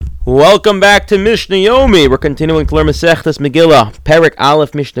Welcome back to Mishna Yomi. We're continuing to learn Masechtas Megillah, Perek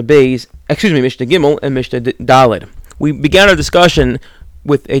Aleph, Mishna Gimel, and Mishna Daled. We began our discussion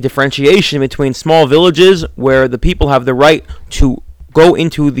with a differentiation between small villages where the people have the right to go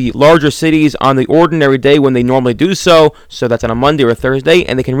into the larger cities on the ordinary day when they normally do so that's on a Monday or a Thursday,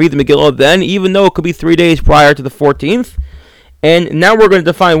 and they can read the Megillah then, even though it could be 3 days prior to the 14th. And now we're going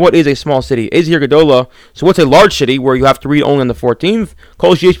to define what is a small city. Ezir Gedola. So what's a large city where you have to read only on the 14th?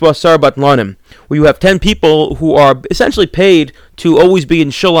 Kol sheyesh bo asar batlanim, where you have 10 people who are essentially paid to always be in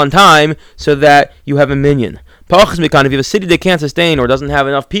shul on time so that you have a minyan. Pachas mikan, if you have a city that can't sustain or doesn't have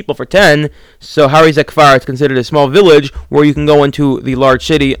enough people for 10, so Hari Zekfar is considered a small village where you can go into the large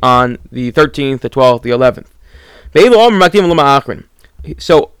city on the 13th, the 12th, the 11th.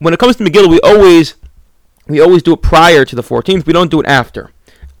 So when it comes to Megillah, we always do it prior to the 14th. We don't do it after,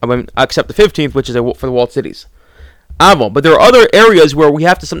 except the 15th, which is for the walled cities. But there are other areas where we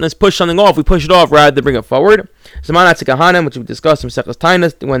have to sometimes push something off. We push it off rather than bring it forward. Zaman Atzikahanim, which we discussed in Masechtas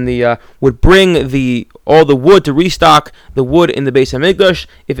Tainas, when the would bring all the wood to restock the wood in the Beis Hamikdash.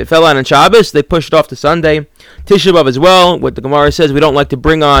 If it fell out on Shabbos, they pushed it off to Sunday. Tisha B'Av as well. What the Gemara says, we don't like to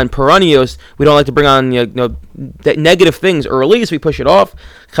bring on perennials. We don't like to bring on negative things early, so we push it off.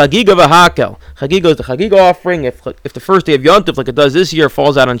 Chagiga v'hakel. Chagiga is the Chagiga offering. If the first day of Yom Tov, like it does this year,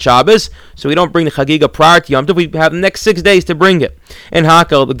 falls out on Shabbos, so we don't bring the Chagiga prior to Yom Tov. We have the next 6 days to bring it. And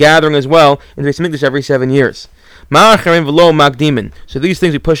Hakel, the gathering as well, in the Beis Hamikdash every 7 years. Ma'acharim v'lo makdimin. So these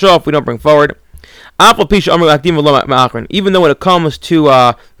things we push off, we don't bring forward. Even though when it comes to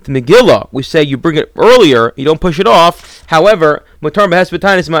the Megillah, we say you bring it earlier, you don't push it off. However, one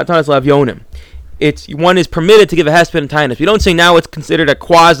is permitted to give a hesped and tainus. We don't say now it's considered a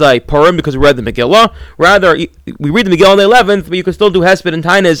quasi-purim because we read the Megillah. Rather, we read the Megillah on the 11th, but you can still do hesped and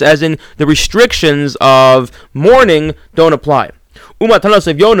tainus, as in the restrictions of mourning don't apply. And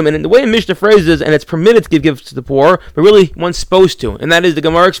the way Mishna phrases, and it's permitted to give gifts to the poor, but really one's supposed to. And that is, the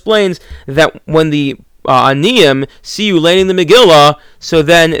Gemara explains that when the Aniyim see you laying the Megillah, so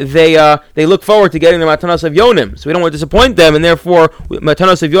then they look forward to getting the Matanos of Yonim. So we don't want to disappoint them, and therefore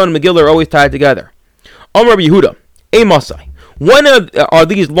Matanos of Yonim and Megillah are always tied together. Amar Yehuda, a Masai. When are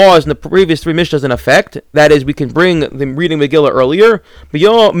these laws in the previous 3 Mishnahs in effect? That is, we can bring the reading Megillah earlier.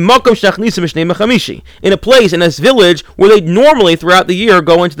 In a place, in this village, where they normally throughout the year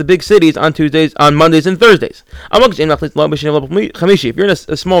go into the big cities on Mondays and Thursdays. If you're in a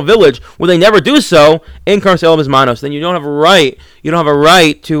small village where they never do so, then you don't have a right. You don't have a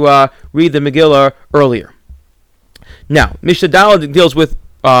right to read the Megillah earlier. Now, Mishna Daled deals with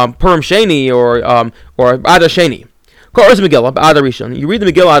Purim Sheni or Adar Sheni. You read the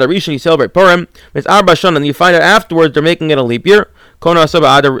Megillah Adar Rishon, you celebrate Purim. It's Arba Shana, and you find out afterwards they're making it a leap year. You have to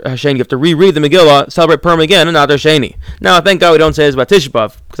reread the Megillah, celebrate Purim again, and Adar Sheni. Now, thank God we don't say this about Tisha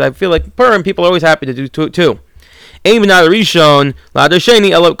B'Av, because I feel like Purim people are always happy to do too. Even Adar Rishon, Adar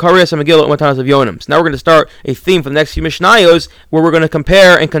Sheni, Kares and Megillah, and Matanos of Yonim. So now we're going to start a theme for the next few Mishnayos, where we're going to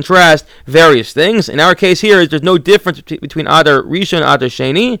compare and contrast various things. In our case here, there's no difference between Adar Rishon and Adar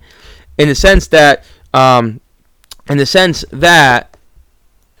Sheni, in the sense that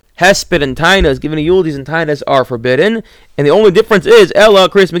hesped and tainas, given eulogies and tainas, are forbidden, and the only difference is Ella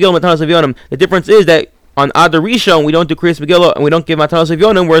Kriyas Megillah Matanos of Yonim. The difference is that on Adar Rishon we don't do Kriyas Megillah and we don't give Matanos of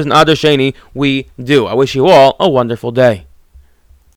Yonim, whereas in Adar Sheni we do. I wish you all a wonderful day.